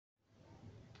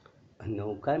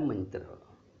नवकार मंत्र।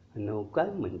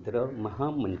 नवकार मंत्र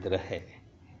महामंत्र है।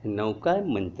 नवकार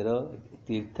मंत्र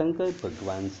तीर्थंकर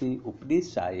भगवान से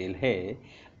उपदेशायल है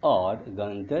और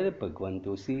गंधर्व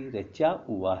भगवंतों से रचा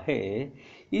हुआ है,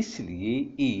 इसलिए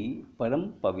ये परम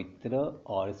पवित्र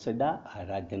और सदा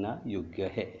आराधना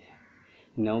योग्य है।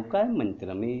 नवकार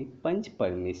मंत्र में पंच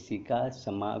परमेश्वरी का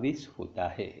समावेश होता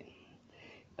है।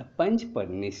 पंच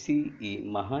परमेश्वरी ये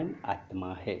महान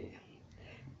आत्मा है।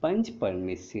 पंच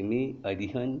परमेश्वरी में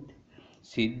अरिहंत,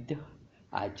 सिद्ध,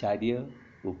 आचार्य,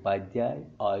 उपाध्याय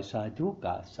और साधु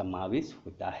का समावेश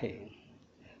होता है।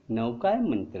 नवकार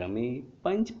मंत्र में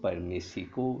पंच परमेश्वरी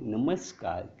को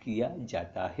नमस्कार किया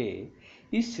जाता है,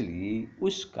 इसलिए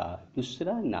उसका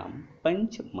दूसरा नाम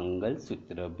पंच मंगल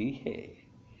सूत्र भी है।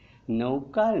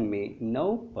 नवकार में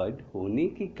 9 पद होने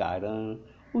के कारण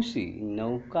उसे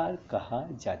नवकार कहा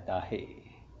जाता है।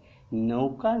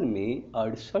 नवकार में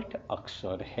 68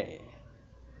 अक्षर है।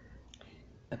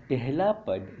 पहला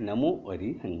पद नमो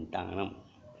अरिहंताणम,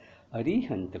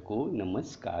 अरिहंत को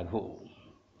नमस्कार हो।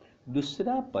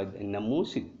 दूसरा पद नमो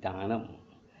सिद्धाणम,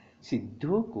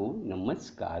 सिद्धों को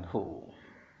नमस्कार हो।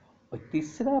 और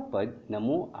तीसरा पद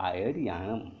नमो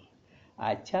आयर्याणम,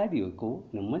 आचार्यों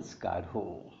को नमस्कार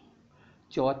हो।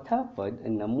 चौथा पद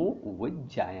नमो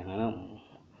उवज्जायाणम,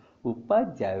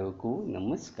 उपाध्यायों को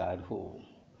नमस्कार हो।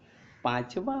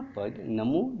 पांचवा पद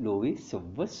नमो लोवे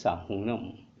सव्वसाहुणम,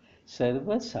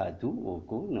 सर्व साधुओं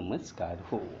को नमस्कार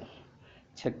हो।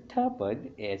 छठा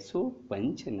पद ऐसो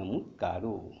पंच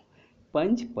नमोत्कारो,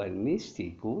 पंच परमेश्वरी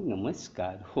को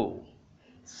नमस्कार हो।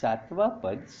 सातवां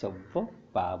पद सव्व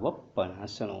पावक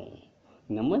पणासनो,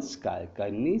 नमस्कार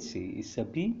करने से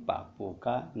सभी पापों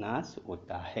का नाश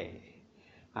होता है।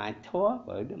 आठवां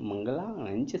पद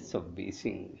मंगलांच सव्वे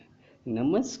सिंह,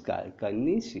 नमस्कार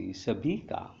करने से सभी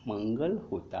का मंगल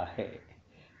होता है।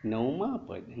 नौवां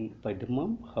पद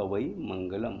पद्मम हवै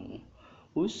मंगलम,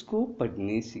 उसको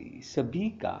पढ़ने से सभी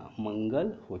का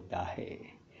मंगल होता है।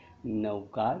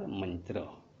 नवकार मंत्र।